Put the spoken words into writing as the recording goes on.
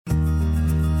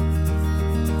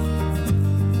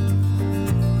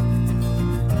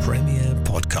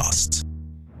Podcast.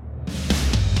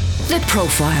 The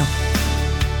Profile.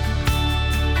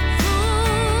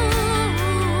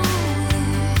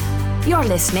 You're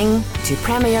listening to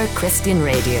Premier Christian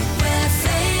Radio. Where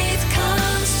faith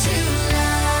comes to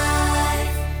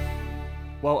life.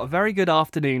 Well, a very good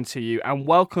afternoon to you and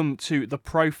welcome to The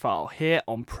Profile here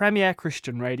on Premier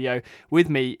Christian Radio with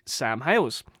me, Sam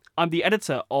Hales. I'm the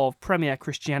editor of Premier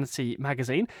Christianity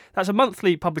magazine. That's a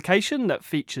monthly publication that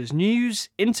features news,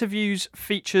 interviews,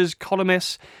 features,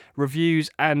 columnists, reviews,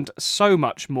 and so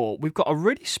much more. We've got a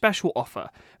really special offer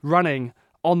running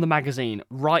on the magazine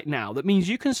right now. That means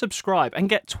you can subscribe and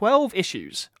get 12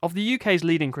 issues of the UK's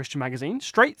leading Christian magazine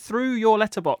straight through your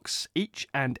letterbox each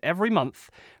and every month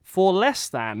for less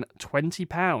than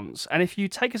 £20. And if you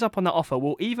take us up on that offer,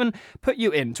 we'll even put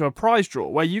you into a prize draw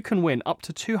where you can win up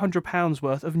to £200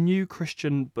 worth of new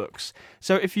Christian books.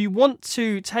 So if you want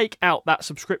to take out that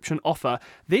subscription offer,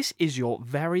 this is your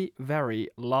very, very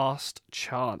last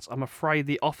chance. I'm afraid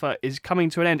the offer is coming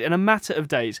to an end in a matter of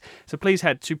days. So please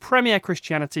head to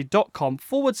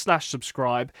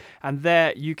premierchristianity.com/subscribe, and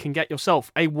there you can get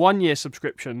yourself a 1-year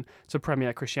subscription to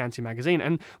Premier Christianity magazine.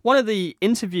 And one of the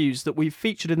interviews that we've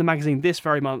featured in the magazine this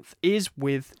very month is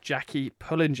with Jackie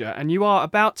Pullinger, and you are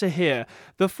about to hear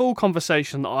the full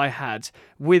conversation that I had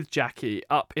with Jackie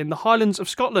up in the Highlands of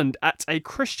Scotland at a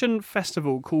Christian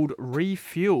festival called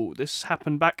Refuel. This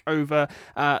happened back over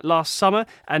last summer,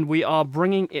 and we are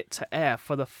bringing it to air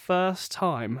for the first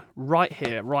time right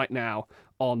here, right now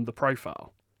on The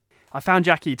Profile. I found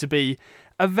Jackie to be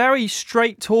a very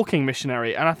straight-talking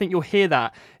missionary, and I think you'll hear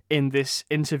that in this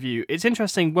interview. It's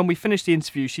interesting, when we finished the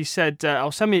interview, she said,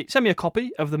 "I'll send me a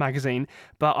copy of the magazine,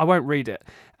 but I won't read it."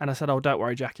 And I said, "Oh, don't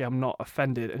worry, Jackie, I'm not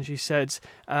offended." And she said,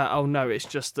 "Oh no, it's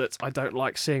just that I don't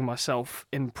like seeing myself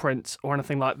in print or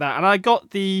anything like that." And I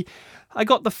got the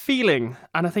feeling,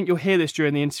 and I think you'll hear this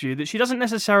during the interview, that she doesn't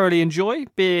necessarily enjoy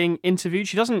being interviewed.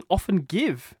 She doesn't often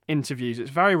give interviews. It's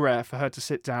very rare for her to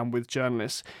sit down with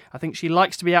journalists. I think she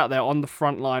likes to be out there on the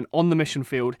front line, on the mission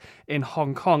field in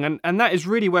Hong Kong. And that is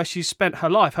really where she's spent her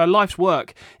life. Her life's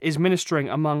work is ministering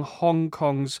among Hong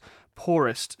Kong's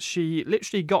poorest. She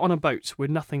literally got on a boat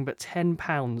with nothing but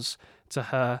 £10 to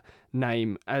her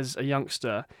name as a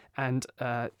youngster and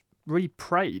really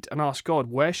prayed and asked God,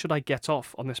 where should I get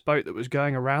off on this boat that was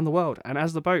going around the world? And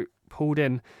as the boat pulled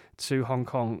in to Hong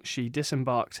Kong, she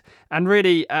disembarked. And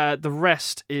really, the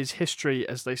rest is history,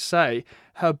 as they say.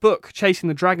 Her book, Chasing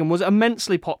the Dragon, was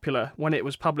immensely popular when it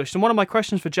was published. And one of my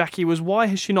questions for Jackie was, why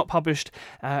has she not published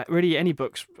really any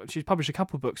books? She's published a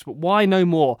couple of books, but why no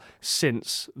more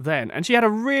since then? And she had a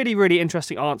really, really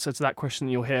interesting answer to that question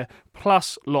that you'll hear,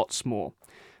 plus lots more.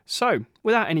 So,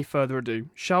 without any further ado,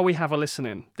 shall we have a listen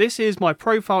in? This is my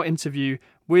profile interview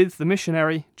with the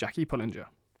missionary Jackie Pullinger.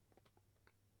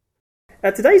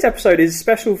 Today's episode is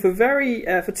special for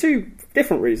two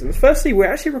different reasons. Firstly,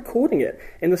 we're actually recording it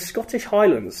in the Scottish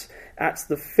Highlands at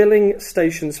the Filling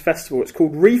Stations Festival. It's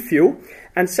called Refuel.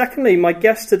 And secondly, my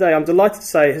guest today, I'm delighted to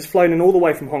say, has flown in all the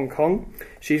way from Hong Kong.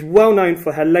 She's well known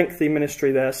for her lengthy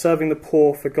ministry there, serving the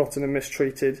poor, forgotten and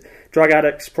mistreated, drug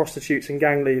addicts, prostitutes and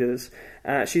gang leaders.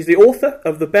 She's the author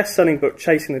of the best-selling book,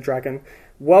 Chasing the Dragon.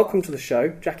 Welcome to the show,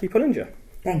 Jackie Pullinger.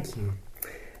 Thank you.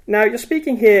 Now, you're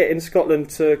speaking here in Scotland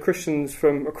to Christians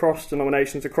from across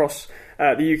denominations, across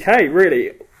the UK,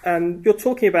 really, and you're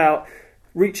talking about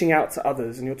reaching out to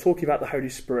others, and you're talking about the Holy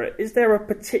Spirit. Is there a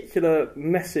particular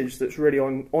message that's really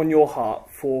on your heart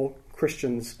for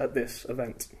Christians at this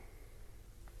event?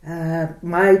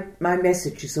 My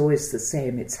message is always the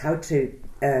same. It's how to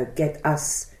get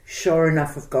us sure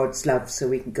enough of God's love so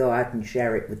we can go out and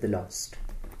share it with the lost.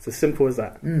 It's as simple as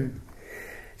that. Do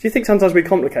you think sometimes we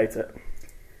complicate it?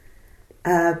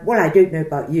 Well, I don't know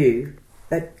about you,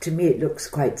 but to me it looks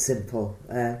quite simple.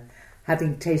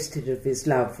 Having tasted of his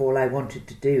love, all I wanted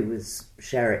to do was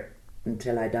share it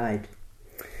until I died.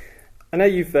 I know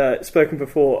you've spoken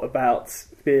before about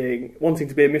wanting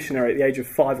to be a missionary at the age of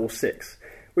 5 or 6,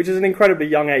 which is an incredibly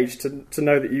young age to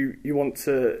know that you want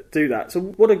to do that. So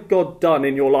what had God done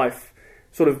in your life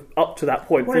sort of up to that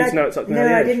point? Well, I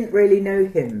didn't really know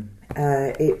him.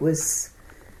 It was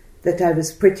that I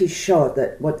was pretty sure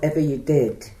that whatever you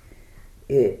did,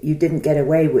 you didn't get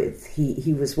away with.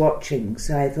 He was watching,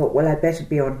 so I thought, well, I better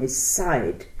be on his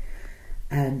side.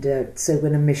 And so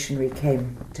when a missionary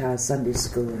came to our Sunday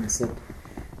school and said,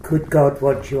 could God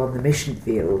want you on the mission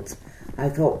field? I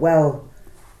thought, well,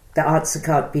 the answer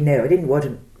can't be no. I didn't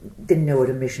know what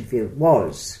a mission field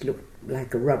was. It looked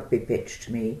like a rugby pitch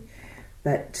to me.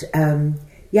 But, so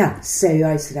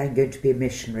I said, I'm going to be a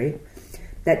missionary.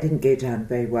 That didn't go down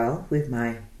very well with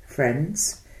my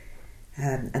friends.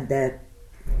 And their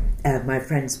my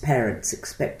friend's parents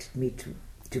expected me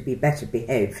to be better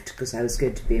behaved because I was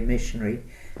going to be a missionary.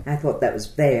 I thought that was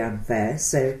very unfair,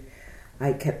 so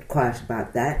I kept quiet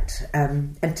about that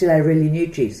until I really knew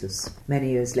Jesus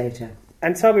many years later.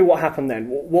 And tell me what happened then.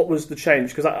 What was the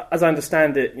change? Because as I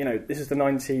understand it, this is the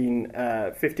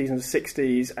 1950s and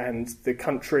 60s, and the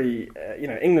country,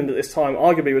 England at this time,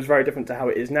 arguably was very different to how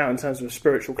it is now in terms of a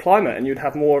spiritual climate, and you'd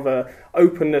have more of a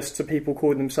openness to people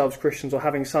calling themselves Christians or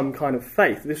having some kind of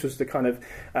faith. This was the kind of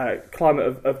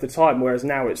climate of the time, whereas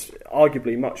now it's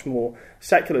arguably much more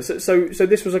secular. So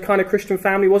this was a kind of Christian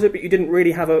family, was it? But you didn't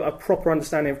really have a proper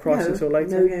understanding of Christ until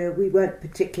later? No, we weren't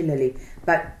particularly.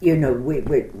 But, we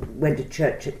went to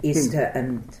church at Easter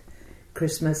and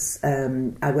Christmas.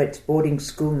 I went to boarding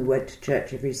school and went to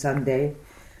church every Sunday.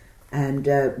 And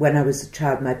when I was a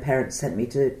child, my parents sent me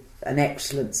to an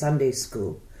excellent Sunday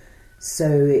school.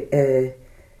 So,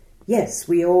 yes,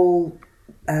 we all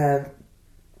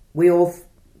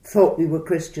thought we were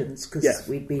Christians because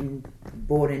we'd been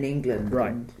born in England.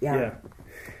 Right, and, yeah.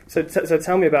 So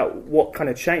tell me about what kind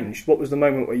of changed. What was the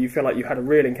moment where you feel like you had a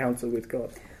real encounter with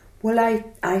God? Well,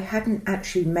 I hadn't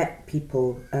actually met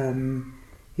people who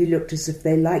looked as if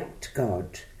they liked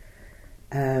God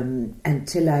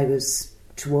until I was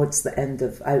towards the end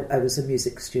of... I was a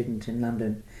music student in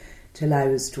London, till I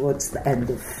was towards the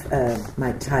end of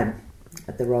my time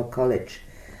at the Royal College.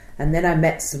 And then I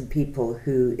met some people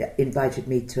who invited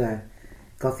me to a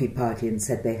coffee party and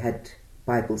said they had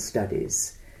Bible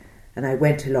studies. And I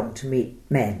went along to meet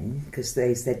men, because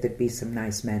they said there'd be some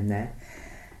nice men there.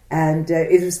 And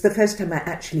it was the first time I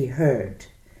actually heard.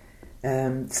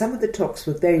 Some of the talks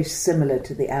were very similar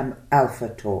to the Alpha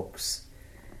talks.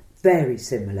 Very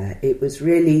similar. It was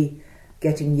really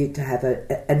getting you to have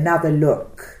another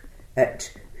look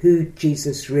at who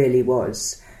Jesus really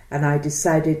was. And I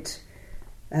decided,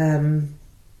 either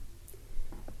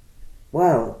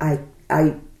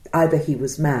he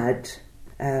was mad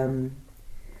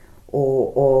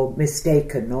or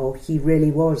mistaken, or he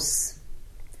really was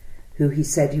who he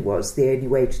said he was, the only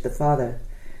way to the Father.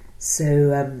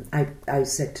 So I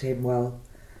said to him, well,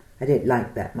 I didn't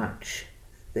like that much,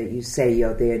 that you say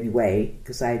you're the only way,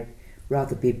 because I'd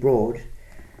rather be broad,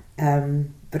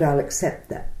 but I'll accept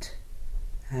that.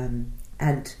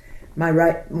 And my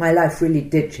life really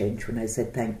did change when I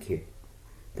said thank you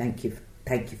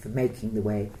for making the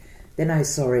way. Then I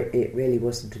saw it really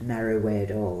wasn't a narrow way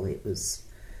at all. It was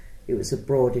a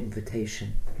broad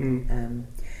invitation.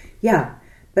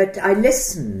 But I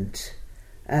listened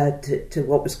to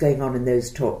what was going on in those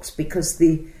talks, because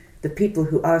the people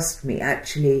who asked me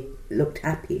actually looked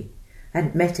happy. I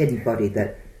hadn't met anybody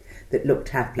that looked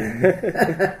happy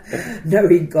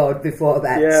knowing God before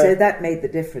that. Yeah. So that made the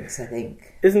difference, I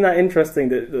think. Isn't that interesting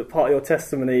that part of your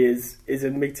testimony is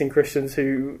in meeting Christians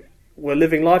who were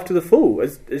living life to the full,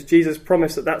 as Jesus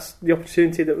promised that that's the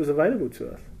opportunity that was available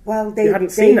to us? Well, you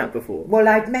hadn't seen that before. Well,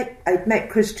 I'd met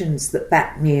Christians that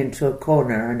backed me into a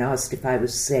corner and asked if I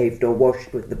was saved or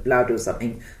washed with the blood or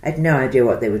something. I had no idea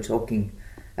what they were talking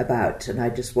about, and I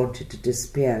just wanted to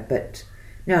disappear. But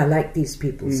no, I like these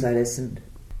people, so I listened.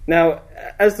 Now,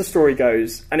 as the story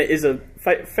goes, and it is a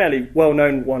fairly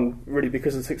well-known one, really,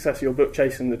 because of the success of your book,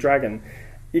 Chasing the Dragon,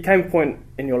 you came to a point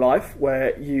in your life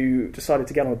where you decided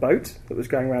to get on a boat that was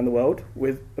going around the world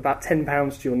with about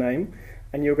 £10 to your name,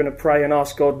 and you were going to pray and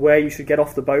ask God where you should get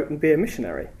off the boat and be a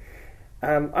missionary.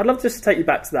 I'd love just to take you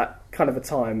back to that kind of a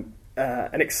time,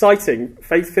 an exciting,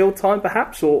 faith-filled time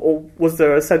perhaps, or was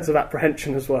there a sense of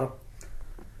apprehension as well?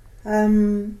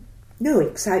 No,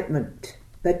 excitement,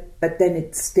 but then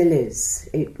it still is.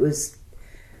 It was,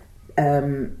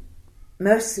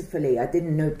 mercifully, I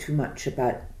didn't know too much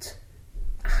about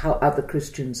how other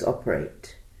Christians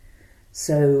operate.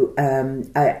 So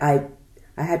I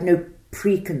had no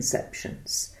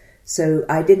preconceptions. So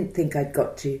I didn't think I'd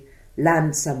got to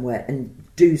land somewhere and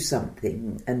do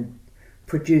something and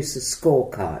produce a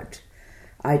scorecard.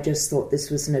 I just thought this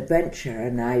was an adventure,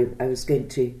 and I was going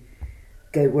to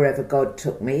go wherever God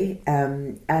took me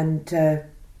and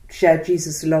share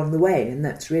Jesus along the way, and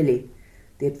that's really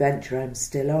the adventure I'm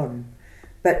still on.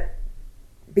 But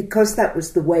because that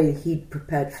was the way He'd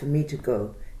prepared for me to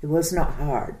go, it was not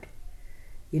hard.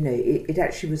 It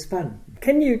actually was fun.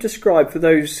 Can you describe, for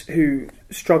those who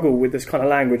struggle with this kind of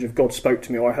language of God spoke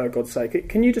to me or I heard God say,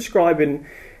 can you describe in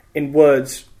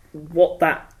words what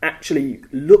that actually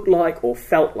looked like or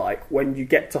felt like when you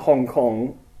get to Hong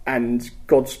Kong and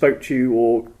God spoke to you,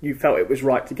 or you felt it was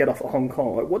right to get off at Hong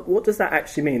Kong? What does that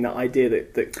actually mean, that idea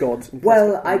that God...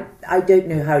 Well, I don't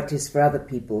know how it is for other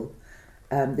people.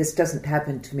 This doesn't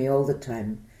happen to me all the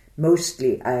time.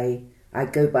 Mostly I I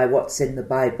go by what's in the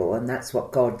Bible, and that's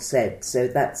what God said. So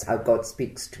that's how God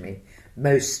speaks to me,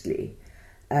 mostly.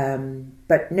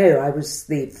 But no, I was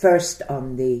the first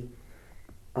on the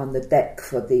deck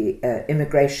for the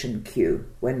immigration queue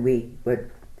when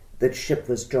the ship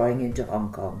was drawing into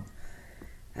Hong Kong.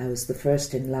 I was the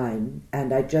first in line,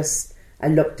 and I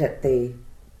looked at the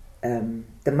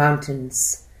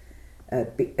mountains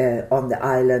on the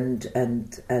island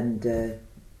and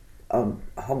on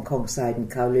Hong Kong side in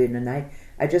Kowloon, and I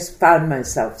just found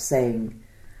myself saying,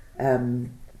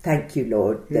 thank you,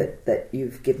 Lord, that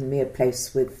you've given me a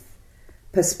place with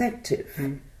perspective.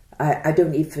 I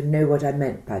don't even know what I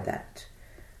meant by that.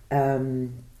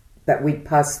 But we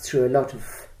passed through a lot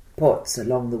of ports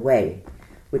along the way,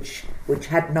 which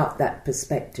had not that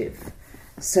perspective.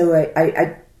 So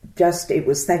it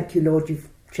was, thank you, Lord, you've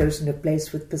chosen a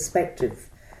place with perspective.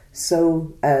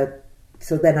 So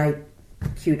then I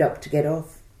queued up to get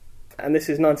off. And this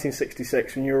is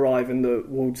 1966 when you arrive in the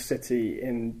walled city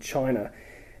in China.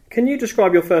 Can you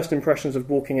describe your first impressions of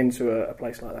walking into a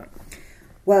place like that?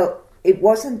 Well, it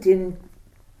wasn't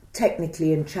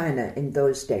technically in China in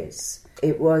those days.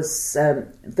 It was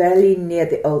very near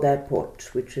the old airport,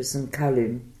 which was in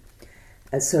Kowloon.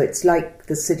 So it's like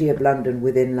the City of London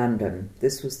within London.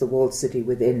 This was the walled city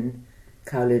within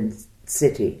Kowloon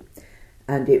City.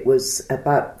 And it was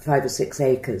about 5 or 6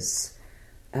 acres.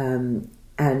 And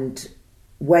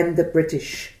when the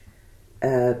British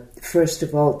first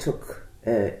of all took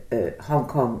Hong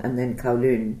Kong and then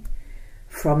Kowloon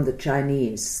from the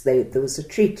Chinese, there was a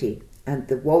treaty, and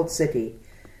the walled city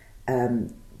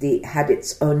had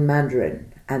its own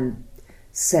Mandarin and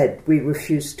said, we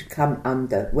refuse to come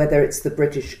under, whether it's the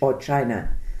British or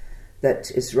China that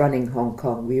is running Hong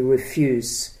Kong, we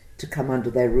refuse to come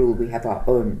under their rule, we have our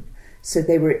own. So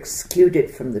they were excluded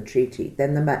from the treaty.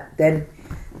 Then the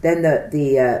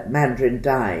Mandarin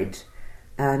died,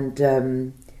 and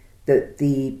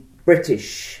the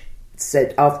British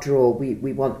said, after all,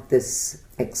 we want this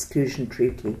exclusion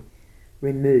treaty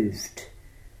removed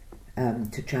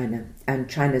to China. And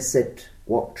China said,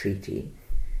 what treaty?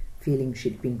 Feeling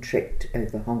she'd been tricked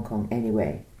over Hong Kong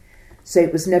anyway. So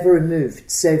it was never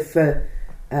removed. So for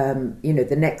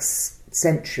the next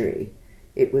century,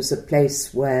 it was a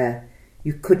place where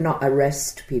you could not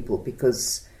arrest people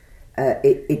because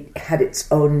it had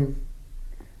its own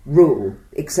rule,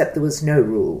 except there was no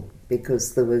rule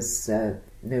because there was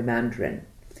no Mandarin.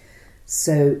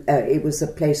 So it was a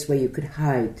place where you could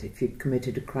hide if you'd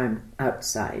committed a crime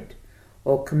outside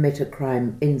or commit a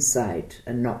crime inside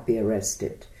and not be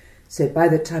arrested. So by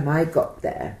the time I got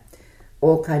there,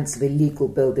 all kinds of illegal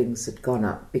buildings had gone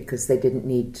up because they didn't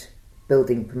need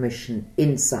building permission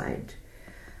inside.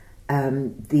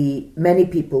 Many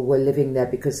people were living there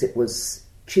because it was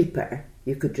cheaper.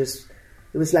 It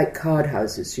was like card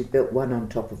houses. You built one on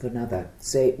top of another.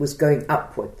 So it was going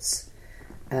upwards,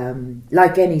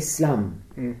 like any slum,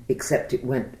 except it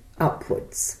went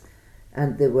upwards.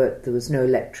 And there was no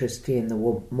electricity, and there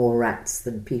were more rats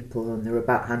than people, and there were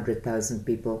about 100,000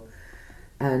 people.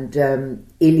 And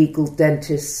illegal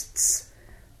dentists,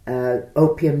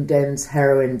 opium dens,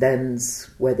 heroin dens,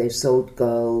 where they sold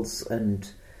girls, and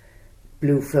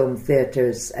blue film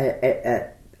theatres,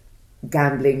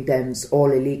 gambling dens,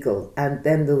 all illegal. And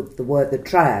then there were the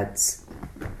triads,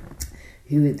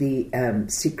 who were the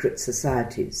secret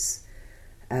societies,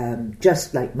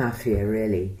 just like mafia,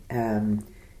 really,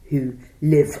 who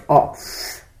live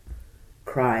off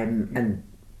crime and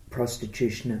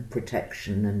prostitution and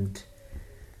protection and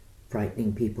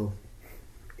frightening people.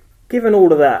 Given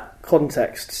all of that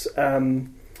context,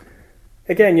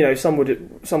 again, some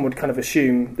would kind of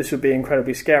assume this would be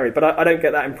incredibly scary, but I don't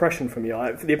get that impression from you.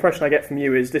 The impression I get from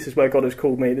you is this is where God has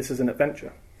called me. This is an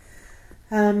adventure.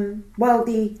 I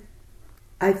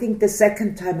think the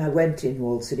second time I went in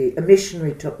Walled City, a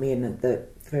missionary took me in at the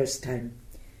first time.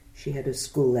 She had a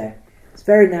school there. It's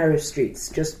very narrow streets,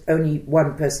 just only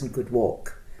one person could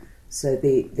walk. So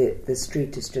the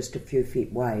street is just a few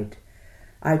feet wide.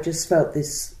 I just felt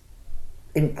this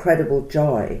incredible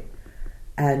joy,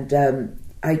 and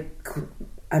I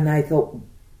thought,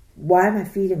 why am I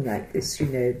feeling like this?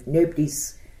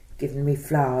 Nobody's given me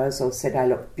flowers or said I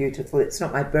look beautiful. It's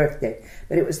not my birthday,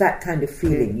 but it was that kind of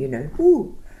feeling,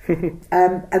 ooh.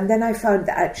 And then I found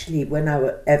that actually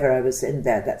whenever I was in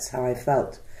there, that's how I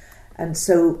felt. And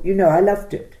so, I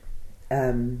loved it.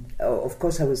 Of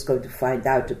course, I was going to find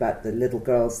out about the little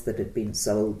girls that had been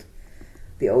sold,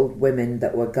 the old women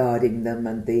that were guarding them,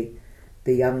 and the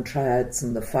young triads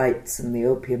and the fights and the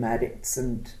opium addicts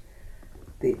and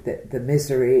the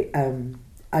misery.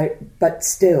 But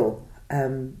still,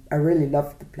 I really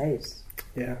loved the place.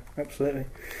 Yeah, absolutely.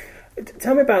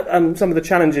 Tell me about some of the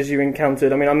challenges you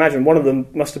encountered. I mean, I imagine one of them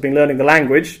must have been learning the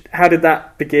language. How did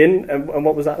that begin, and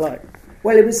what was that like?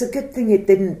 Well, it was a good thing it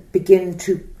didn't begin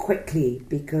too quickly,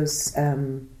 because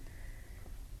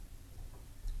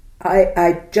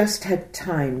I just had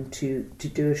time to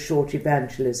do a short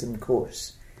evangelism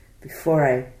course before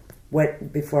I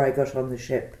got on the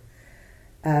ship.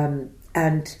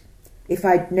 And if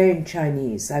I'd known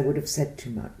Chinese, I would have said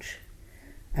too much,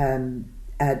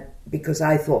 because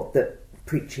I thought that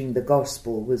preaching the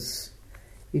gospel was,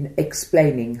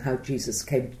 explaining how Jesus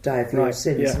came to die for your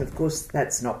sins, and of course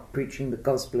that's not preaching the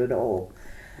gospel at all.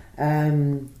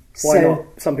 Why not?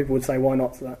 Some people would say, why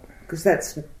not to that? Because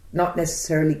that's not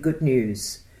necessarily good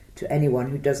news to anyone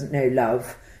who doesn't know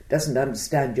love, doesn't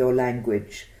understand your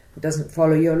language, doesn't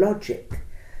follow your logic.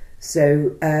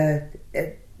 So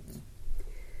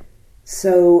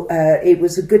it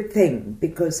was a good thing,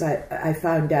 because I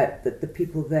found out that the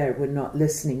people there were not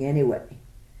listening anyway,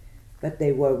 but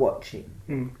they were watching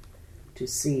to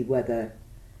see whether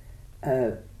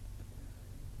how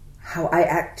I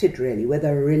acted, really, whether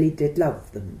I really did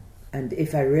love them. And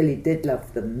if I really did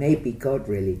love them, maybe God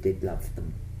really did love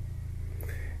them.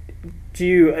 Do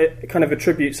you kind of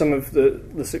attribute some of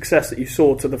the success that you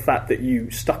saw to the fact that you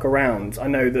stuck around? I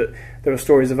know that there are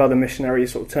stories of other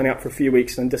missionaries sort of turning up for a few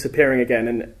weeks and then disappearing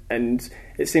again, and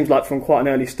it seems like from quite an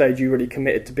early stage you really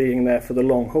committed to being there for the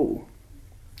long haul.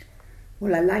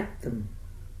 Well, I liked them,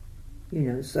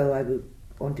 so I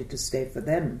wanted to stay for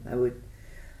them.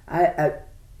 I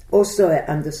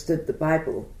understood the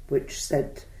Bible, which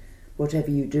said,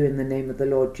 whatever you do in the name of the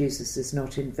Lord Jesus is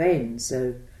not in vain.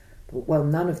 So, well,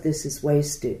 none of this is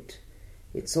wasted.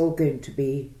 It's all going to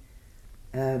be,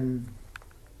 there's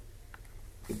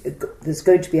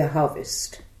going to be a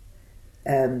harvest.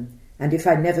 And if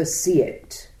I never see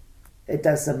it, it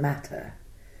doesn't matter,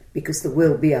 because there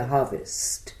will be a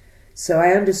harvest. So I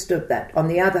understood that. On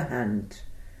the other hand,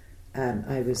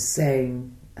 I was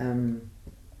saying,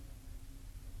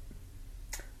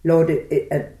 Lord,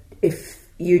 if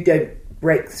you don't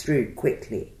break through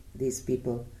quickly,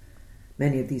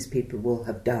 many of these people will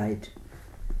have died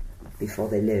before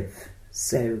they live.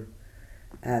 So,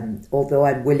 although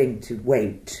I'm willing to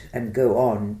wait and go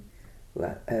on,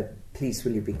 please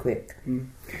will you be quick.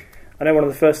 I know one of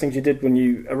the first things you did when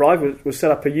you arrived was set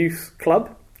up a youth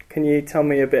club. Can you tell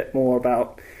me a bit more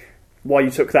about why you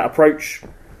took that approach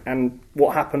and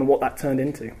what happened and what that turned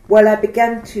into? Well, I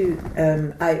began to...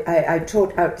 I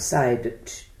taught outside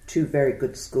at two very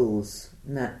good schools,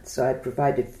 so I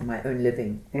provided for my own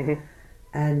living. Mm-hmm.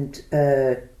 And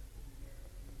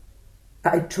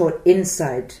I taught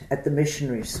inside at the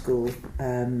missionary school,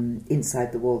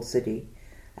 inside the walled city,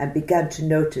 and began to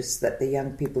notice that the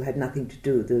young people had nothing to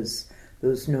do. There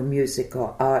was no music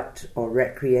or art or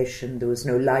recreation. There was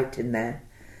no light in there.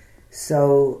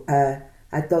 So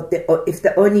I thought that if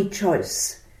the only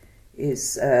choice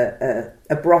is a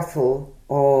brothel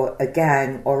or a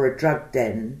gang or a drug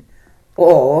den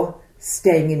or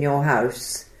staying in your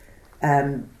house,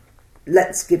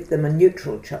 let's give them a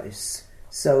neutral choice.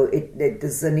 So it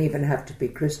doesn't even have to be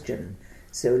Christian.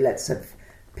 So let's have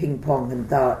ping pong and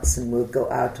darts, and we'll go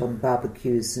out on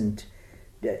barbecues and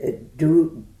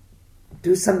do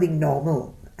something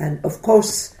normal. And of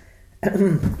course,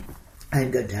 I'm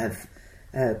going to have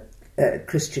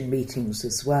Christian meetings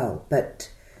as well. But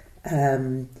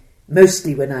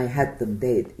mostly when I had them,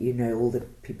 all the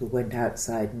people went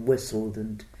outside and whistled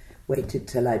and waited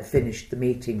till I'd finished the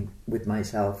meeting with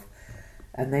myself,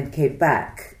 and then came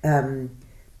back.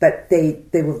 But they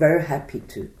were very happy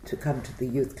to come to the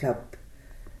youth club,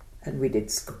 and we did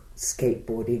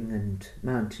skateboarding and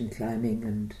mountain climbing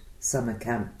and summer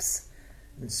camps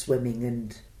and swimming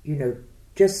and,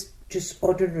 just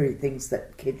ordinary things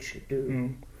that kids should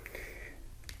do.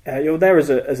 You're there as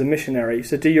a missionary,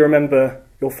 so do you remember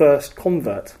your first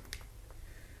convert?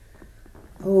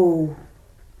 Oh,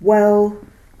 well,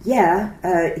 yeah.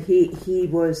 He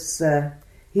was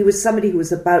somebody who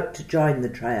was about to join the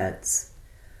triads.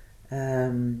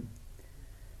 And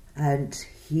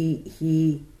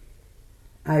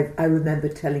I remember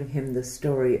telling him the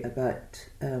story about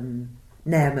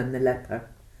Naaman the leper,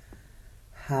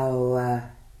 how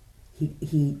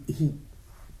he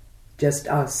just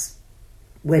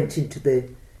went into the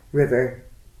river,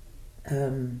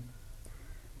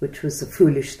 which was a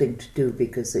foolish thing to do,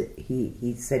 because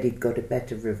he said he'd got a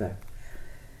better river,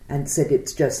 and said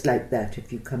it's just like that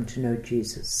if you come to know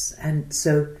Jesus. And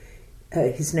so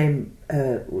his name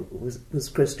was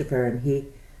Christopher, and he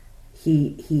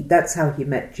that's how he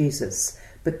met Jesus.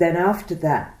 But then after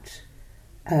that,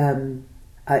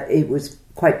 it was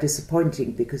quite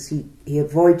disappointing, because he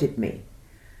avoided me.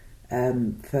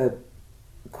 for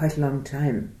quite a long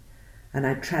time. And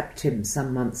I trapped him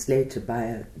some months later by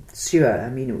a sewer. I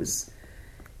mean, it was...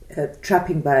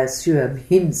 trapping by a sewer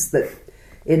means that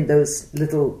in those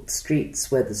little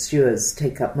streets where the sewers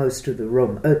take up most of the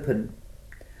room, open,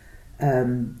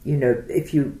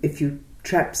 if you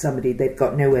trap somebody, they've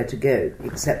got nowhere to go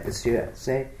except the sewer.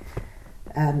 So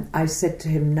I said to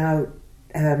him, now,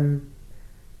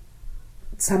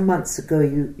 some months ago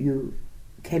you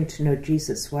came to know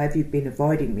Jesus. Why have you been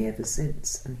avoiding me ever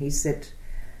since? And he said,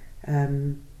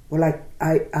 well,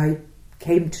 I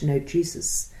came to know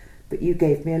Jesus, but you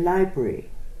gave me a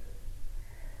library.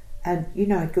 And,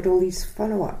 I'd got all these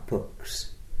follow-up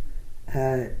books.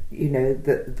 The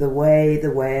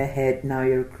way ahead, now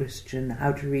you're a Christian,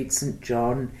 how to read St.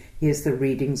 John, here's the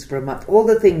readings for a month, all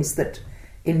the things that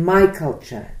in my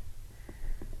culture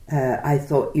I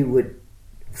thought you would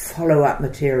follow up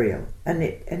material, and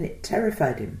it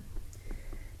terrified him,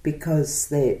 because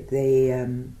they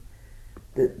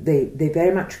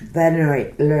very much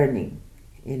venerate learning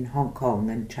in Hong Kong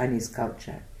and Chinese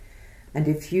culture, and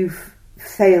if you've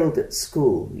failed at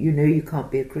school, you can't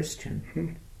be a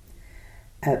Christian.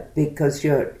 Because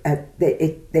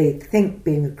they think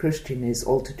being a Christian is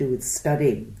all to do with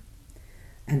studying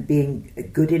and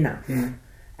being good enough.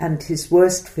 And his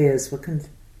worst fears were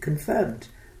confirmed.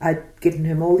 I'd given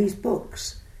him all these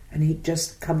books and he'd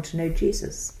just come to know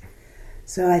Jesus.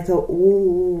 So I thought,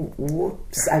 oh,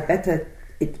 whoops, I better...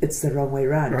 It's the wrong way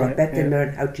around. Right, I better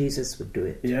learn how Jesus would do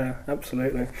it. Yeah,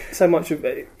 absolutely. So much of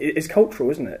it is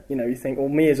cultural, isn't it? You think, well,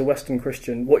 me as a Western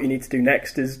Christian, what you need to do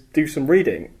next is do some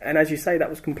reading. And as you say, that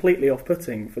was completely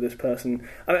off-putting for this person.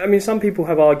 I mean, some people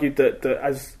have argued that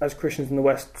as Christians in the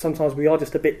West, sometimes we are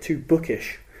just a bit too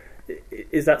bookish.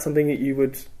 Is that something that you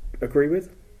would agree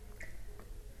with?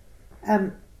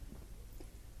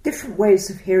 Different ways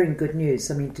of hearing good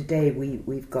news. I mean, today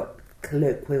we've got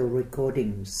colloquial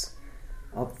recordings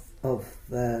of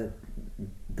the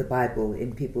Bible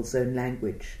in people's own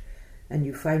language, and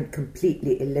you find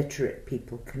completely illiterate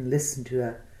people can listen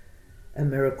to a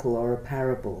miracle or a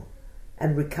parable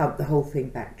and recount the whole thing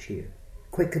back to you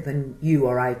quicker than you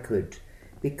or I could,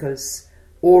 because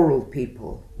oral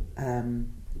people who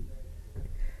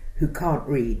can't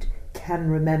read can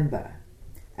remember,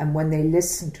 and when they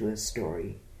listen to a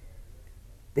story,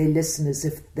 they listen as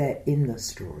if they're in the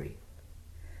story,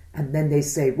 and then they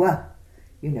say, well,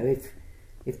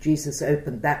 if Jesus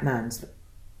opened that man's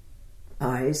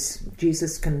eyes,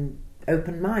 Jesus can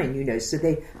open mine, so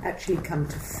they actually come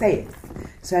to faith.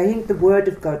 So I think the Word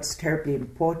of God's terribly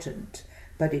important,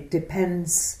 but it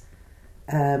depends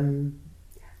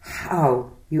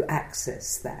how you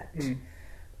access that.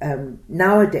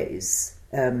 Nowadays,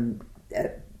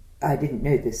 I didn't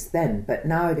know this then, but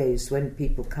nowadays when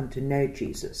people come to know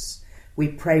Jesus, we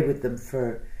pray with them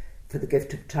for the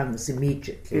gift of tongues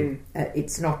immediately.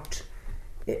 It's not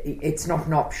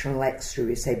an optional extra.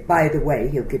 We say, by the way,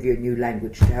 he'll give you a new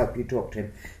language to help you talk to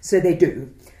him. So they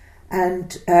do,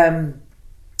 and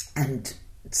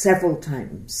several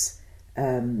times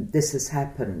this has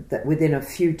happened, that within a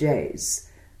few days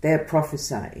they're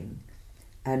prophesying,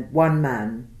 and one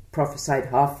man prophesied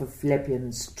half of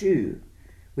Philippians 2,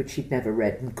 which he'd never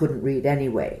read and couldn't read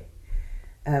anyway.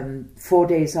 4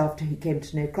 days after he came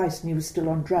to know Christ, and he was still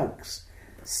on drugs.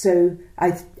 So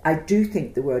I do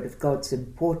think the Word of God's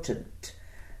important,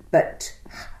 but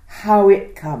how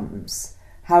it comes,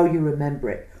 how you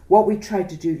remember it. What we try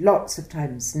to do lots of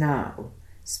times now,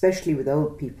 especially with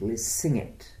old people, is sing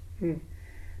it.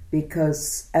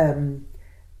 Because the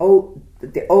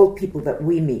old people that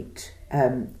we meet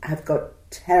have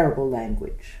got terrible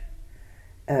language.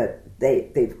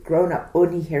 They've grown up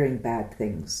only hearing bad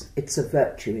things. It's a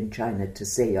virtue in China to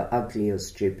say you're ugly or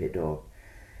stupid, or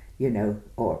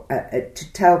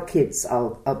to tell kids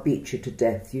I'll beat you to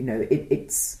death.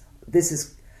 This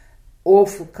is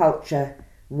awful culture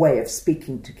way of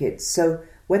speaking to kids. So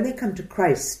when they come to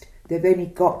Christ, they've only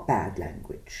got bad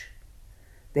language.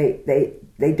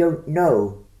 They don't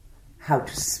know how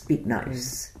to speak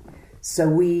nice. So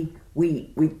we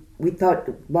thought,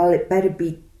 well, it better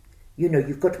be.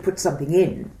 You've got to put something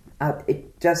in.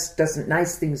 It just doesn't.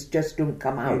 Nice things just don't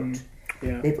come out.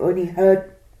 Yeah. They've only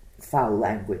heard foul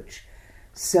language.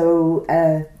 So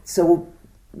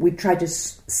we try to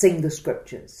sing the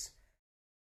scriptures.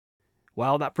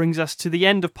 Well, that brings us to the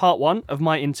end of part one of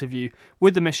my interview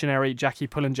with the missionary Jackie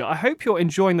Pullinger. I hope you're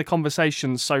enjoying the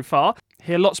conversations so far.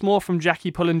 Hear lots more from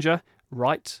Jackie Pullinger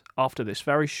right after this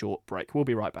very short break. We'll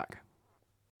be right back.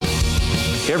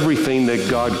 Everything that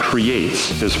God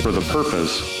creates is for the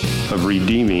purpose of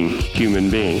redeeming human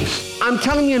beings. I'm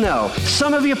telling you now,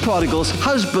 some of your prodigals,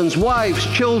 husbands,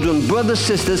 wives, children, brothers,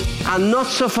 sisters, are not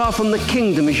so far from the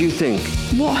kingdom as you think.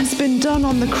 What has been done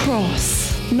on the cross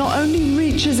not only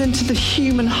reaches into the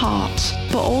human heart,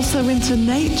 but also into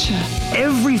nature.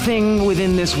 Everything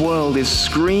within this world is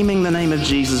screaming the name of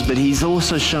Jesus, but he's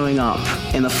also showing up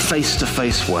in a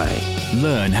face-to-face way.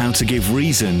 Learn how to give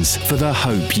reasons for the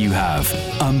hope you have.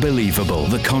 Unbelievable,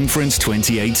 the Conference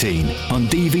 2018 on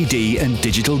DVD and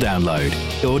digital download.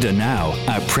 Order now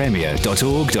at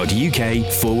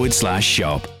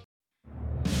premier.org.uk/shop.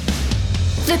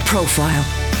 The Profile.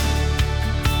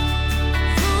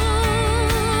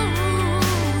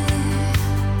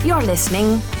 You're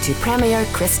listening to Premier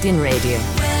Christian Radio.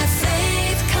 Where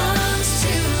faith comes to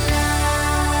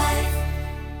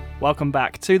life. Welcome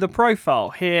back to The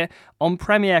Profile here on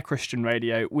Premier Christian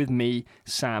Radio with me,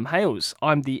 Sam Hales.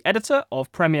 I'm the editor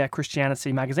of Premier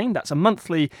Christianity magazine. That's a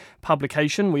monthly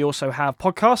publication. We also have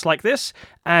podcasts like this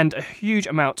and a huge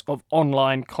amount of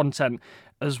online content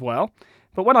as well.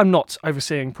 But when I'm not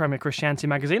overseeing Premier Christianity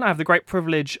magazine, I have the great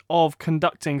privilege of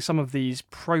conducting some of these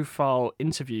profile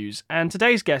interviews. And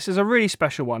today's guest is a really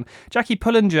special one. Jackie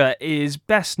Pullinger is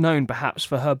best known perhaps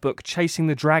for her book Chasing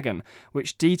the Dragon,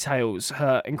 which details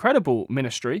her incredible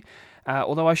ministry.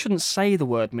 Although I shouldn't say the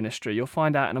word ministry, you'll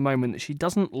find out in a moment that she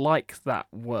doesn't like that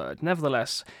word.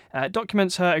 Nevertheless, it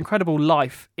documents her incredible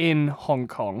life in Hong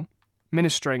Kong,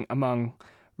 ministering among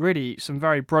really some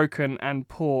very broken and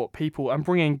poor people and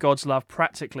bringing God's love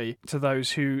practically to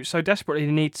those who so desperately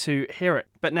need to hear it.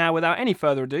 But now, without any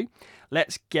further ado,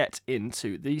 let's get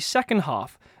into the second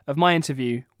half of my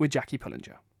interview with Jackie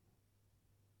Pullinger.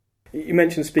 You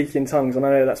mentioned speaking in tongues, and I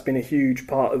know that's been a huge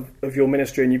part of your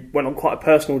ministry, and you went on quite a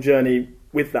personal journey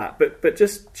with that. But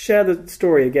just share the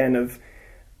story again of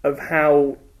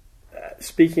how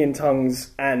speaking in tongues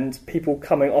and people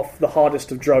coming off the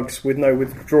hardest of drugs with no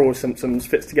withdrawal symptoms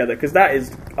fits together, because that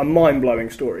is a mind-blowing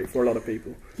story for a lot of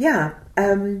people. Yeah.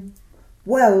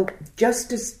 Well,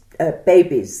 just as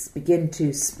babies begin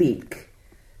to speak,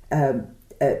 a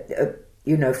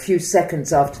few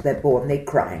seconds after they're born, they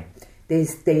cry.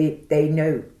 They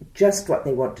know just what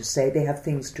they want to say. They have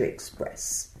things to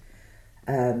express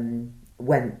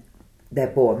when they're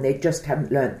born. They just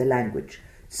haven't learnt the language.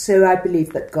 So I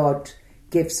believe that God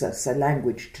gives us a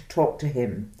language to talk to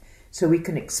him so we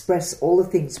can express all the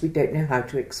things we don't know how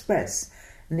to express.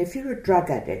 And if you're a drug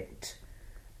addict,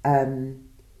 and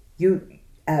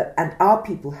our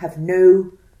people have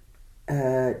no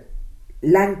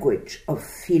language of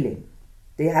feeling.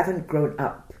 They haven't grown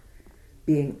up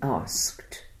being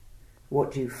asked,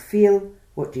 what do you feel?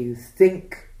 What do you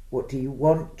think? What do you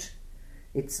want?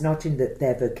 It's not in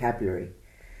their vocabulary.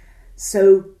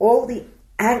 So all the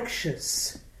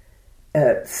anxious,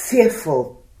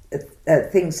 fearful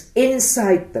things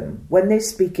inside them when they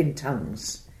speak in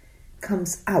tongues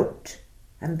comes out,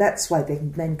 and that's why they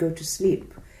can then go to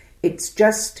sleep. It's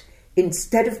just,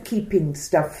 instead of keeping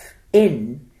stuff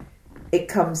in, it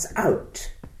comes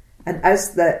out, and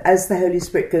as the Holy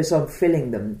Spirit goes on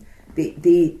filling them,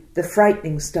 the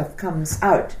frightening stuff comes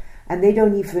out, and they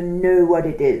don't even know what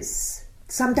it is.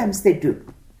 Sometimes they do.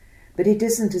 But it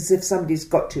isn't as if somebody's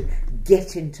got to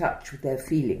get in touch with their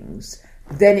feelings,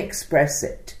 then express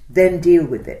it, then deal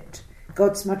with it.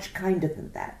 God's much kinder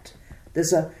than that.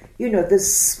 There's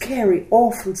scary,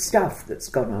 awful stuff that's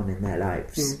gone on in their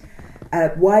lives.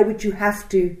 Why would you have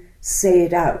to say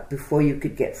it out before you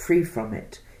could get free from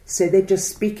it? So they just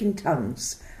speak in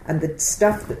tongues, and the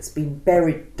stuff that's been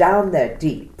buried down there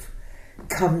deep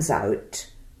comes out,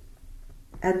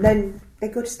 and then they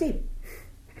go to sleep.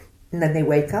 And then they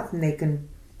wake up and they can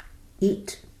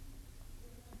eat.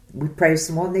 We pray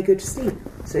some more and they go to sleep.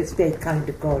 So it's very kind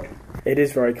of God. It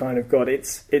is very kind of God.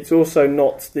 It's also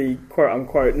not the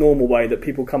quote-unquote normal way that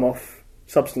people come off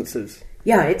substances.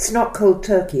 Yeah, it's not cold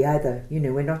turkey either.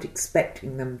 We're not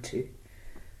expecting them to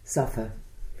suffer.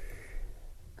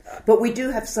 But we do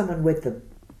have someone with them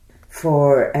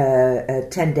for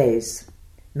 10 days.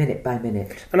 Minute by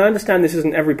minute. And I understand this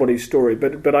isn't everybody's story,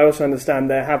 but I also understand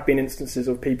there have been instances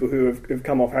of people who've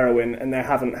come off heroin and they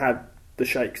haven't had the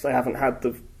shakes, they haven't had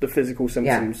the physical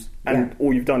symptoms, and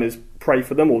all you've done is pray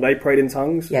for them, or they prayed in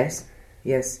tongues. Yes.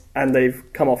 And they've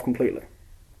come off completely.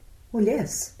 Well,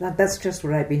 yes, that's just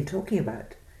what I've been talking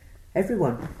about.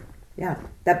 Everyone, yeah.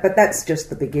 But that's just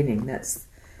the beginning. That's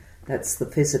the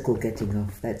physical getting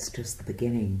off. That's just the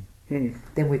beginning.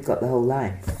 Then we've got the whole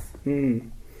life.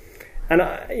 And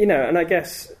I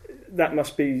guess that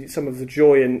must be some of the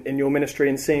joy in your ministry,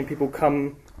 in seeing people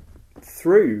come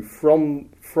through from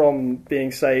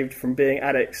being saved, from being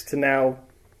addicts to now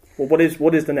Well,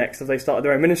 what is the next? Have they started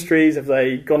their own ministries? Have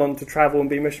they gone on to travel and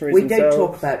be missionaries We themselves? don't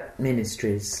talk about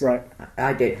ministries. Right.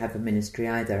 I don't have a ministry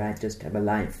either. I just have a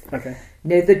life. Okay.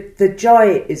 No, the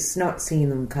joy is not seeing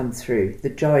them come through. The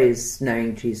joy is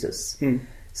knowing Jesus.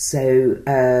 So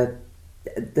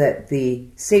the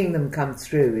seeing them come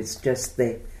through is just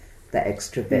the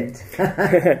extra bit.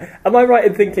 Am I right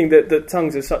in thinking that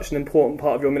tongues is such an important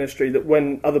part of your ministry that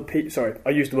when other people... Sorry, I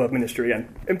used the word ministry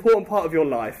again. Important part of your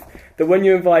life, that when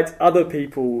you invite other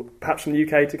people, perhaps from the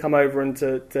UK, to come over and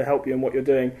to help you in what you're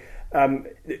doing,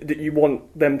 that you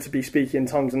want them to be speaking in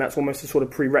tongues, and that's almost a sort of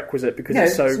prerequisite because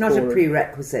it's so... No, it's not a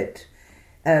prerequisite.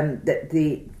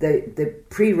 The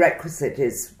prerequisite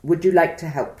is, would you like to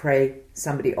help pray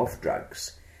somebody off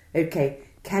drugs? Okay,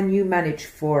 can you manage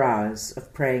 4 hours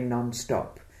of praying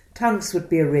non-stop? Tongues would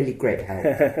be a really great help.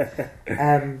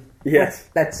 Yes.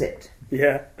 That's it.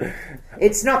 Yeah.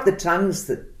 It's not the tongues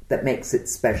that makes it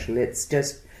special. It's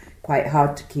just quite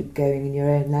hard to keep going in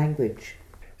your own language.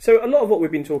 So a lot of what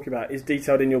we've been talking about is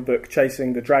detailed in your book,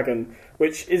 Chasing the Dragon,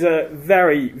 which is a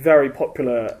very, very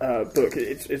popular book.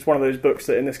 It's one of those books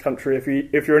that in this country,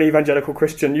 if you're an evangelical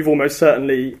Christian, you've almost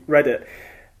certainly read it.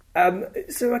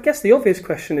 So I guess the obvious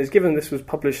question is, given this was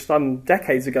published some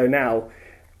decades ago now,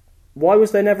 why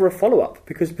was there never a follow-up?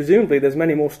 Because presumably there's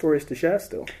many more stories to share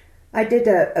still. I did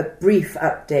a brief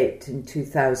update in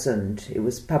 2000. It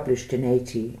was published in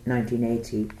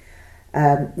 1980.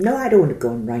 No, I don't want to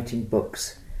go on writing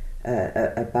books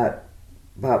about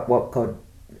what God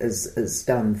has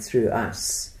done through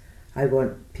us. I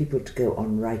want people to go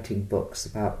on writing books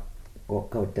about what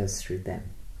God does through them.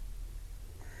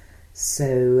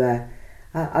 So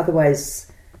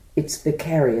otherwise it's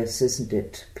vicarious, isn't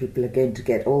it? People are going to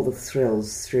get all the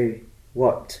thrills through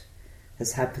what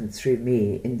has happened through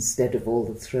me instead of all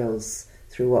the thrills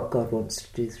through what God wants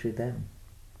to do through them.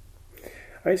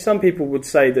 I mean, some people would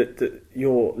say that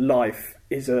your life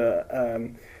is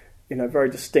a very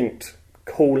distinct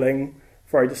calling,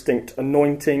 very distinct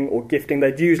anointing or gifting.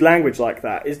 They'd use language like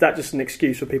that. Is that just an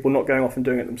excuse for people not going off and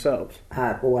doing it themselves?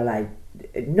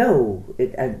 No.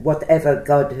 Whatever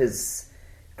God has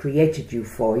created you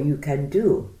for, you can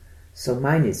do. So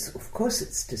mine is, of course,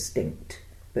 it's distinct,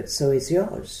 but so is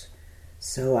yours.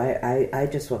 So I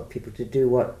just want people to do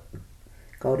what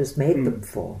God has made them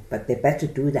for, but they better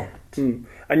do that.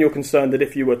 And you're concerned that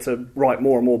if you were to write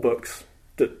more and more books,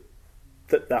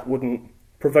 that wouldn't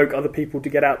provoke other people to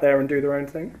get out there and do their own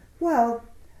thing? Well,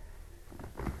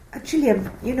 actually,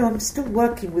 I'm still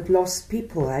working with lost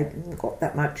people. I haven't got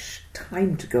that much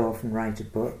time to go off and write a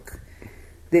book.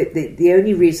 The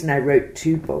only reason I wrote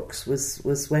 2 books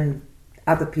was when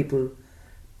other people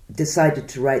decided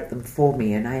to write them for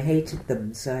me, and I hated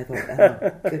them, so I thought,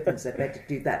 oh goodness, I better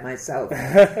do that myself.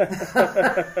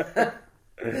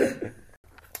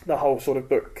 The whole sort of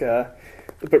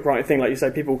the book writing thing, like you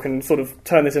say, people can sort of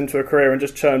turn this into a career and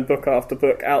just churn book after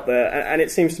book out there, and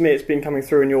it seems to me it's been coming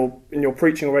through in your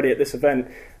preaching already at this event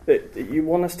that you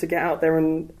want us to get out there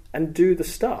and do the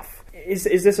stuff. Is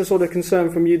this a sort of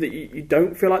concern from you that you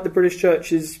don't feel like the British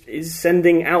Church is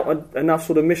sending out enough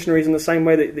sort of missionaries in the same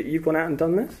way that you've gone out and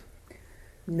done this?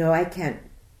 No, I can't.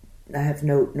 I have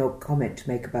no comment to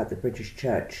make about the British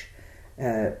Church,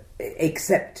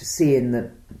 except to see in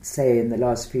the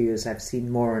last few years I've seen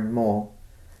more and more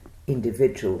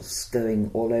individuals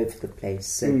going all over the place,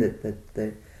 so that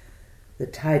the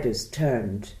tide has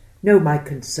turned. No, my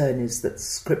concern is that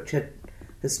Scripture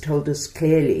has told us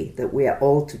clearly that we are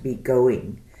all to be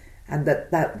going, and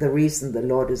that the reason the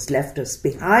Lord has left us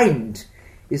behind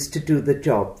is to do the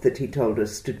job that he told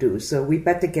us to do. So we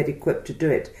better get equipped to do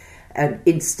it, and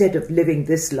instead of living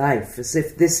this life as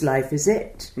if this life is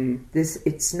it.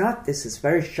 It's not. This is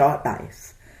very short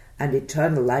life, and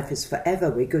eternal life is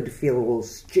forever. We're going to feel all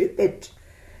stupid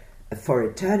for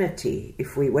eternity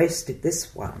if we wasted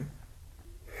this one.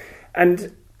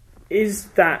 And is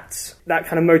that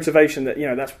kind of motivation that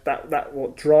that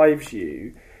what drives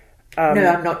you? No,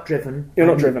 I'm not driven. You're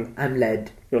not driven. I'm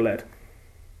led. You're led.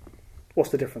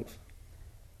 What's the difference?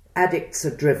 Addicts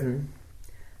are driven.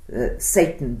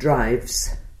 Satan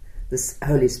drives. The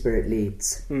Holy Spirit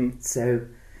leads. So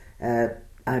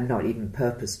I'm not even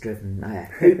purpose driven.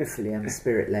 Hopefully I'm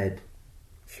spirit led.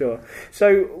 Sure.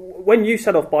 So when you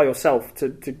set off by yourself to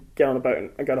get on a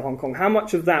boat and go to Hong Kong, how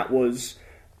much of that was,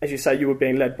 as you say, you were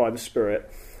being led by the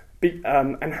Spirit,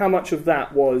 and how much of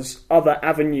that was other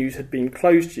avenues had been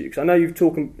closed to you? Because I know you've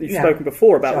spoken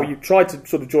before about where you tried to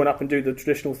sort of join up and do the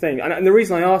traditional thing. And the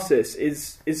reason I ask this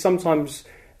is sometimes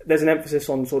there's an emphasis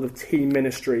on sort of team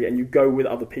ministry and you go with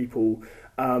other people,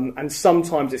 and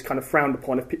sometimes it's kind of frowned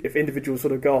upon if individuals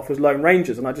sort of go off as lone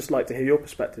rangers, and I'd just like to hear your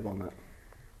perspective on that.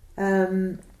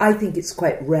 I think it's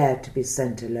quite rare to be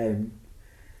sent alone.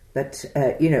 But,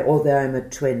 although I'm a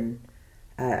twin,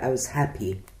 I was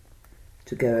happy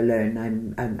to go alone.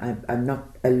 I'm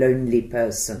not a lonely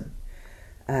person.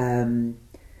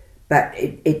 But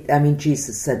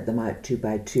Jesus sent them out 2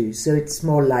 by 2, so it's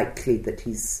more likely that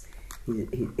he's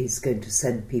going to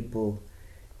send people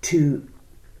to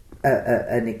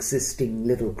an existing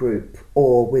little group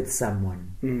or with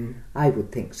someone. I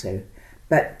would think so.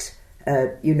 But,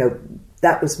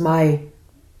 that was my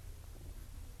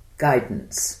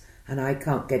guidance, and I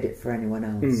can't get it for anyone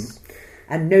else.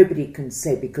 And nobody can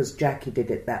say, because Jackie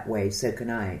did it that way, so can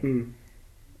I.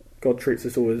 God treats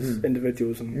us all as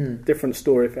individuals, and different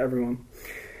story for everyone.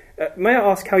 May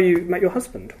I ask how you met your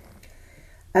husband?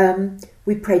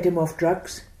 We prayed him off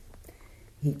drugs.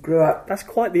 He grew up... That's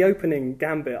quite the opening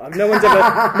gambit. No one's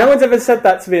ever said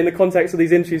that to me in the context of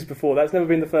these interviews before. That's never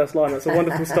been the first line. That's a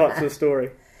wonderful start to the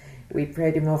story. We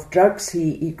prayed him off drugs.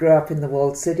 He grew up in the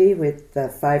walled city with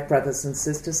 5 brothers and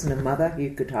sisters and a mother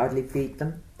who could hardly feed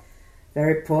them.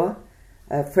 Very poor.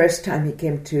 First time he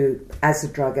came as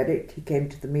a drug addict, he came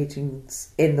to the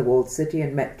meetings in the walled city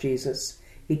and met Jesus.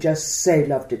 He just so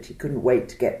loved it, he couldn't wait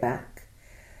to get back.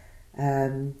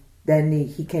 Then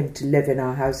he came to live in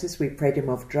our houses. We prayed him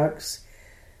off drugs.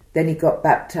 Then he got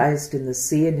baptised in the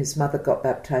sea, and his mother got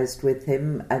baptised with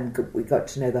him, and we got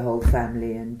to know the whole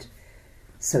family, and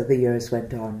so the years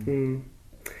went on.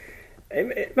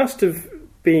 It must have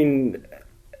been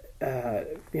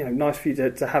nice for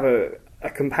you to have a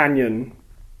companion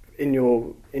in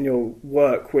your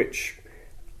work, which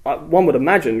one would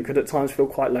imagine could at times feel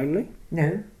quite lonely.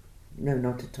 No,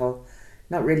 not at all.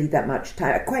 Not really that much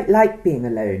time. I quite like being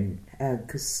alone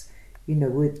because,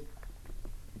 with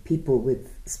people,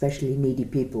 with especially needy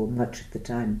people, much of the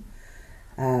time.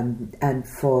 And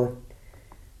for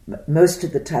most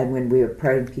of the time when we were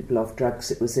praying people off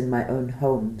drugs, it was in my own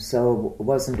home, so I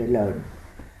wasn't alone.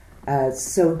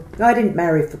 So I didn't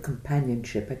marry for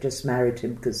companionship. I just married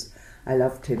him because I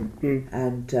loved him.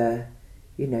 And,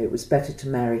 it was better to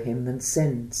marry him than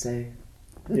sin, so...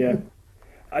 Yeah.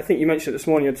 I think you mentioned this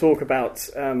morning your talk about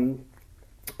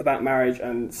marriage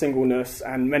and singleness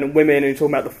and men and women, and you're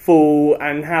talking about the fall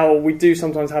and how we do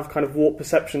sometimes have kind of warped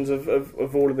perceptions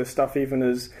of all of this stuff, even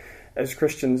as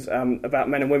Christians, about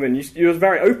men and women. You were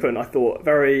very open, I thought,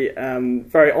 very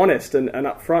honest and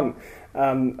upfront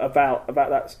about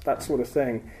that sort of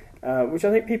thing, which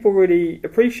I think people really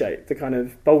appreciate, the kind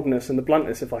of boldness and the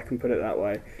bluntness, if I can put it that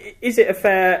way. Is it a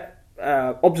fair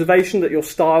observation that your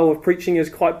style of preaching is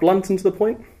quite blunt and to the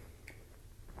point?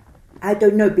 I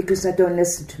don't know, because I don't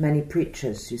listen to many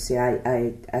preachers. You see,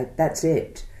 I that's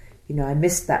it. I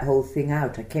missed that whole thing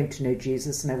out. I came to know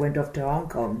Jesus and I went off to Hong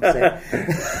Kong. So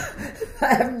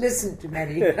I haven't listened to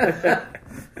many.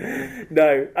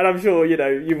 No, and I'm sure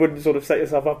you wouldn't sort of set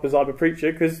yourself up as I'm a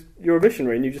preacher because you're a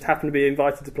missionary and you just happen to be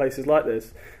invited to places like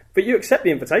this. But you accept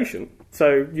the invitation,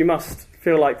 so you must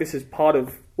feel like this is part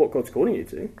of what God's calling you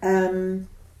to.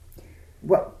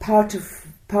 What part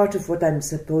of what I'm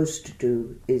supposed to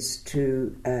do is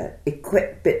to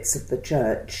equip bits of the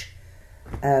church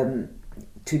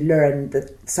to learn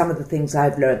some of the things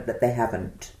I've learned that they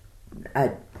haven't.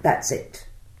 That's it.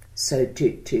 So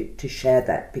to share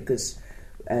that, because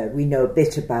we know a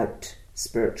bit about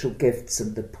spiritual gifts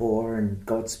and the poor and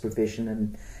God's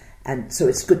provision, and so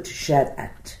it's good to share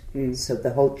that. So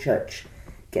the whole church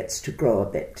gets to grow a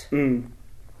bit.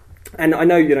 And I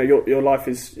know, your life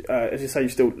is, as you say, you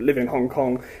still live in Hong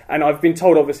Kong, and I've been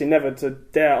told, obviously, never to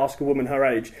dare ask a woman her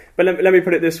age. But let me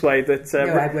put it this way: that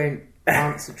no, I won't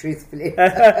answer truthfully.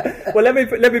 Well, let me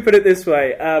put it this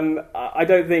way: I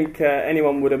don't think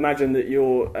anyone would imagine that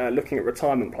you're looking at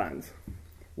retirement plans.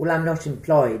 Well, I'm not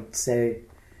employed, so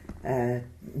no.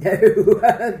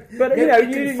 But you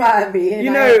can fire me.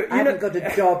 I haven't got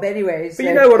a job anyway. But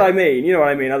you know what I mean. You know what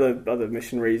I mean. Other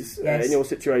missionaries yes. in your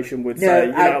situation would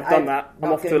say, I've done that.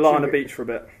 I'm off to lie on a beach for a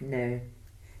bit. No,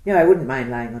 I wouldn't mind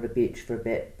lying on a beach for a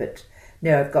bit, but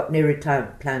no, I've got no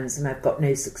retirement plans and I've got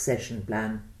no succession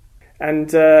plan.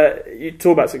 And you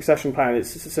talk about succession plan. It's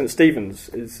St. Stephen's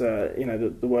is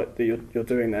the work that you're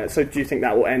doing there. So do you think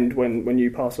that will end when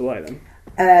you pass away then?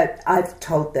 I've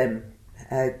told them.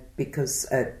 Because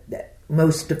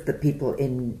most of the people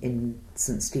in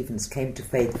St. Stephen's came to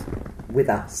faith with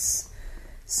us.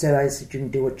 So I said, you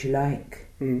can do what you like.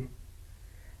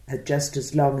 Just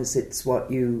as long as it's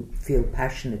what you feel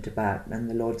passionate about and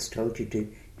the Lord's told you to.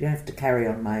 You don't have to carry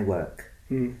on my work.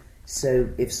 So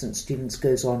if St. Stephen's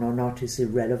goes on or not is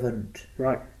irrelevant.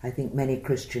 Right. I think many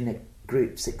Christian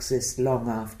groups exist long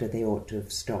after they ought to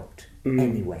have stopped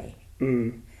anyway.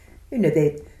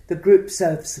 The group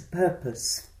serves a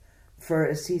purpose for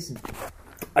a season.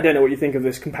 I don't know what you think of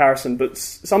this comparison, but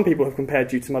some people have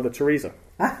compared you to Mother Teresa.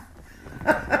 I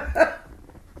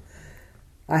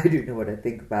don't know what I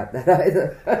think about that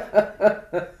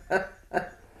either.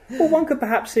 Well, one could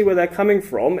perhaps see where they're coming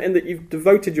from in that you've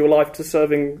devoted your life to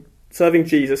serving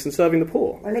Jesus and serving the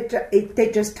poor. Well,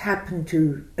 they just happen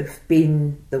to have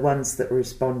been the ones that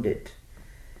responded.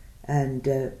 And,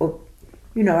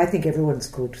 I think everyone's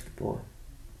called to the poor.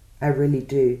 I really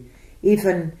do.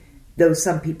 Even though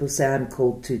some people say I'm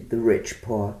called to the rich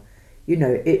poor,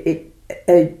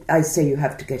 I say you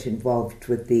have to get involved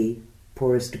with the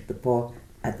poorest of the poor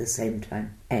at the same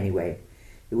time. Anyway,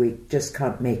 we just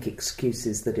can't make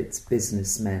excuses that it's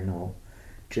businessmen or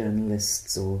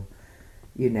journalists or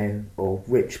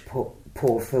rich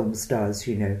poor film stars,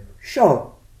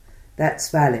 Sure, that's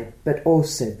valid, but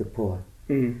also the poor.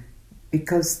 Mm.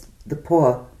 Because the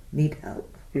poor need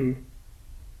help. Mm.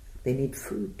 They need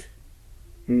food.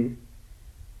 Mm.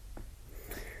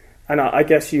 And I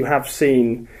guess you have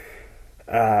seen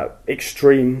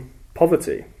extreme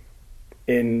poverty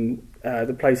in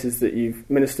the places that you've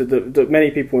ministered, that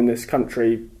many people in this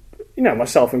country,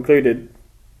 myself included,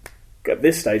 at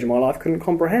this stage of my life couldn't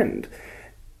comprehend.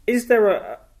 Is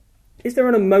there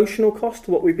an emotional cost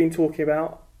to what we've been talking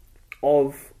about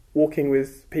of walking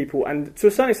with people and to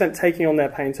a certain extent taking on their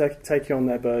pain, taking on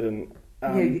their burden?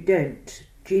 No, you don't.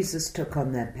 Jesus took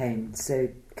on their pain, so...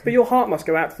 But your heart must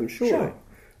go out to them, surely. Sure.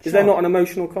 Is there not an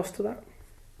emotional cost to that?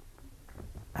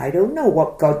 I don't know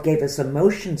what God gave us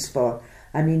emotions for.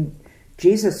 I mean,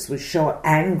 Jesus was sure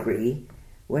angry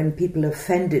when people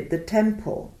offended the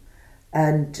temple.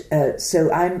 And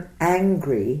so I'm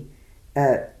angry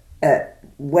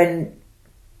when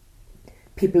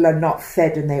people are not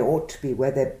fed and they ought to be,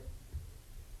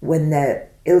 when they're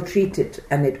ill-treated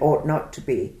and it ought not to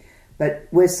be. But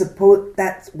we're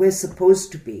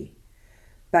supposed to be.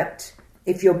 But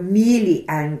if you're merely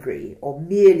angry or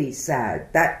merely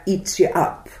sad, that eats you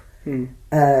up.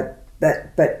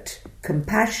 But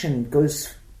compassion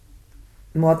goes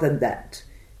more than that.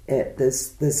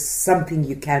 There's something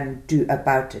you can do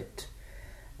about it,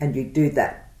 and you do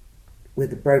that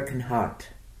with a broken heart.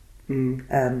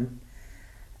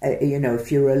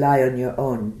 If you rely on your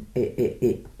own,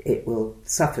 it will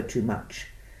suffer too much.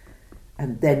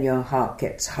 And then your heart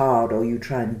gets hard, or you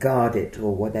try and guard it,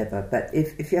 or whatever. But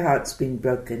if your heart's been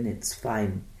broken, it's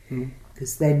fine,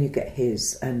 because then you get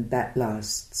His, and that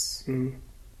lasts.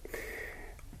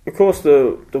 Of course,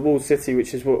 the walled city,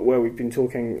 which is where we've been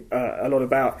talking a lot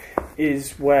about,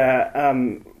 is where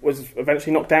was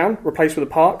eventually knocked down, replaced with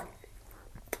a park.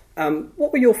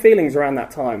 What were your feelings around that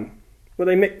time? Were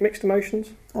they mixed emotions?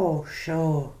 Oh,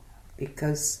 sure,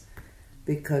 because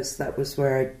that was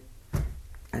where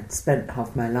I'd spent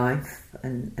half my life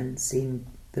and seen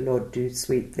the Lord do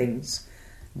sweet things,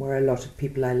 where a lot of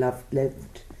people I loved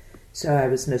lived. So I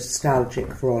was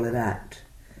nostalgic for all of that,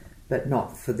 but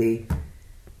not for the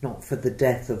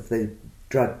death of the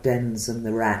drug dens and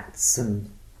the rats and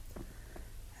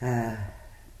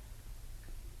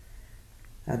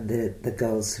the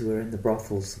girls who were in the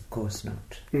brothels, of course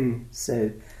not.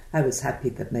 So I was happy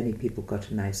that many people got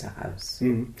a nicer house.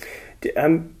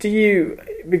 Do you,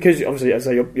 because obviously as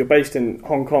I say you're based in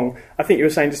Hong Kong, I think you were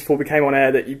saying just before we came on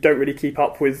air that you don't really keep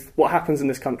up with what happens in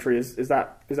this country. Is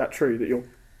that true, that you're...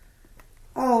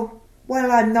 Oh, well,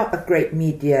 I'm not a great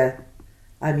media...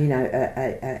 I mean,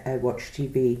 I watch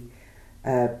TV,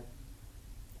 and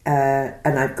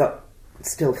I've got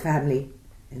still family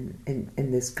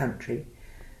in this country.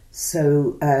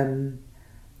 So I'm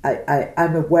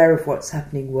aware of what's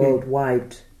happening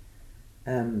worldwide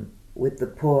with the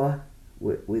poor,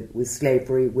 with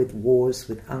slavery, with wars,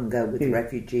 with hunger, with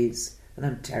refugees, and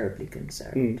I'm terribly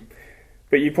concerned.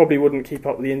 But you probably wouldn't keep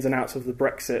up with the ins and outs of the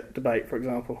Brexit debate, for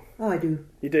example. Oh, I do.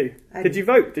 You do? Did you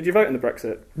vote? Did you vote in the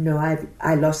Brexit? No,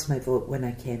 I lost my vote when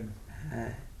I came.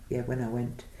 When I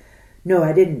went. No,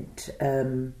 I didn't.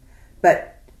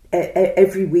 But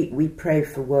every week we pray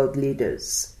for world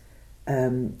leaders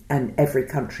and every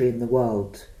country in the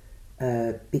world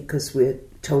because we're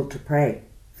told to pray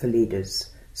for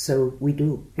leaders. So we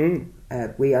do.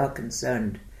 We are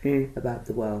concerned about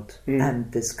the world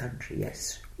and this country,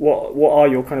 yes. What are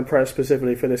your kind of prayers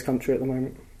specifically for this country at the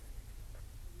moment?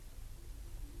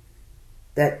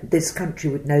 That this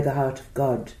country would know the heart of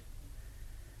God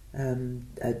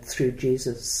through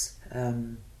Jesus.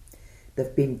 There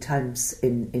have been times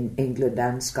in England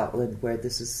and Scotland where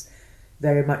this has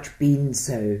very much been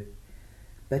so,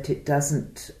 but it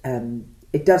doesn't.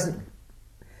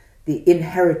 The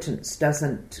inheritance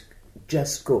doesn't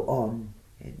just go on.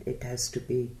 It has to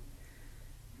be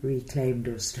reclaimed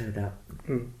or stirred up.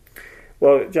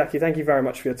 Well, Jackie, thank you very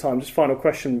much for your time. Just final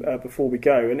question before we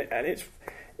go, and it's,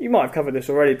 you might have covered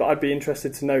this already, but I'd be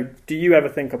interested to know, do you ever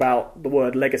think about the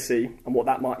word legacy and what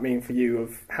that might mean for you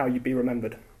of how you'd be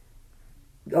remembered?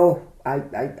 Oh,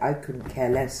 I couldn't care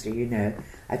less, you know.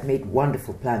 I've made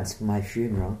wonderful plans for my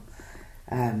funeral,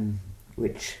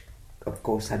 which, of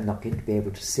course, I'm not going to be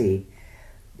able to see.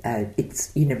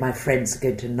 It's, you know, my friends are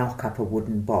going to knock up a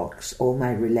wooden box. All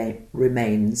my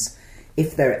remains,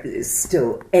 if there is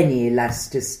still any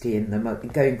elasticity in them, are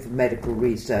going for medical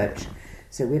research.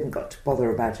 So we haven't got to bother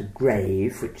about a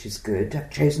grave, which is good. I've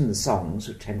chosen the songs,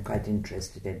 which I'm quite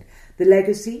interested in. The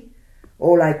legacy,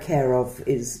 all I care about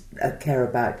is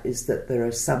that there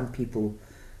are some people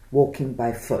walking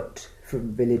by foot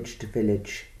from village to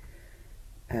village,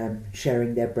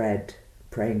 sharing their bread,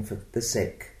 praying for the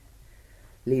sick,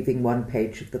 leaving one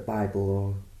page of the Bible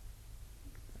or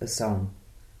a song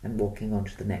and walking on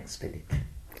to the next village.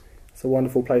 It's a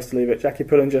wonderful place to leave it. Jackie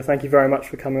Pullinger, thank you very much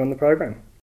for coming on the programme.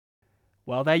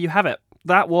 Well, there you have it.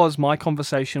 That was my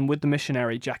conversation with the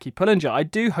missionary Jackie Pullinger. I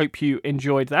do hope you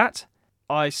enjoyed that.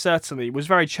 I certainly was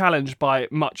very challenged by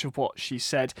much of what she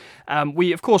said.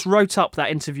 We, of course, wrote up that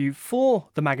interview for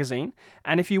the magazine,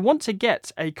 and if you want to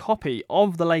get a copy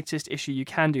of the latest issue, you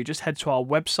can do. Just head to our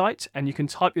website, and you can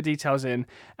type your details in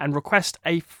and request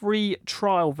a free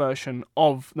trial version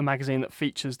of the magazine that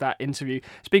features that interview.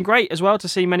 It's been great as well to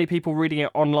see many people reading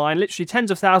it online. Literally tens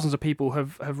of thousands of people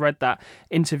have read that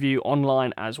interview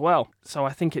online as well. So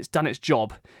I think it's done its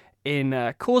job in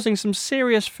causing some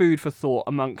serious food for thought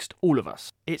amongst all of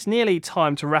us. It's nearly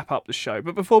time to wrap up the show,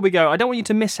 but before we go, I don't want you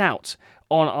to miss out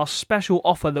on our special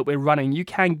offer that we're running. You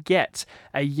can get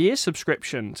a year's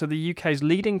subscription to the UK's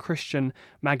leading Christian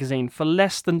magazine for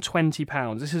less than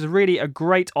 £20. This is really a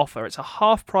great offer. It's a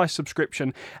half-price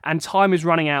subscription, and time is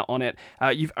running out on it.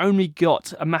 You've only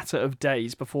got a matter of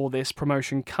days before this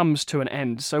promotion comes to an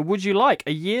end. So would you like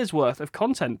a year's worth of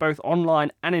content, both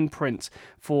online and in print,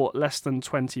 for less than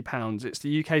 £20? It's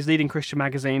the UK's leading Christian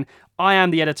magazine. I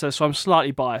am the editor, so I'm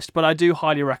slightly biased, but I do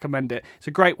highly recommend it. It's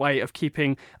a great way of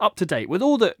keeping up to date with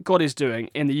all that God is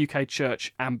doing in the UK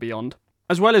church and beyond,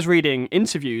 as well as reading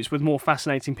interviews with more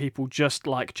fascinating people just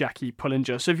like Jackie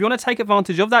Pullinger. So if you want to take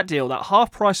advantage of that deal, that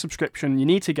half-price subscription, you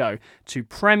need to go to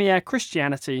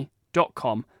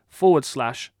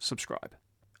premierchristianity.com/subscribe.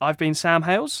 I've been Sam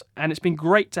Hales, and it's been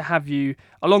great to have you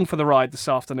along for the ride this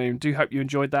afternoon. Do hope you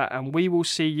enjoyed that, and we will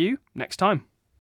see you next time.